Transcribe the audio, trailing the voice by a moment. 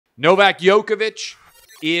Novak Djokovic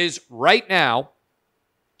is right now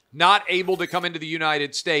not able to come into the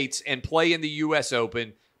United States and play in the U.S.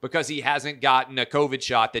 Open because he hasn't gotten a COVID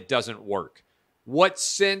shot that doesn't work. What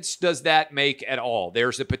sense does that make at all?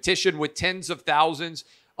 There's a petition with tens of thousands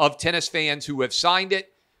of tennis fans who have signed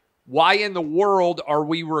it. Why in the world are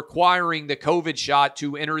we requiring the COVID shot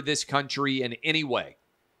to enter this country in any way?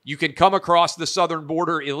 You can come across the southern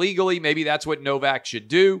border illegally. Maybe that's what Novak should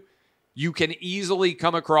do. You can easily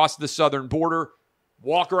come across the southern border,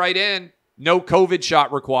 walk right in, no COVID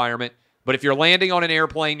shot requirement. But if you're landing on an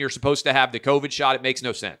airplane, you're supposed to have the COVID shot. It makes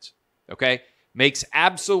no sense, okay? Makes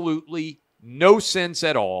absolutely no sense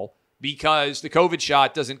at all because the COVID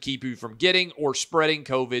shot doesn't keep you from getting or spreading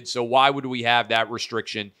COVID. So why would we have that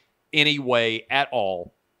restriction anyway at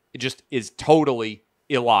all? It just is totally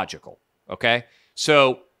illogical, okay?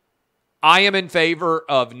 So I am in favor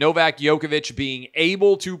of Novak Djokovic being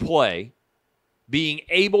able to play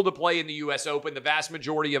in the U.S. Open. The vast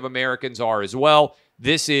majority of Americans are as well.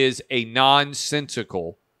 This is a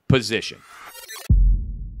nonsensical position.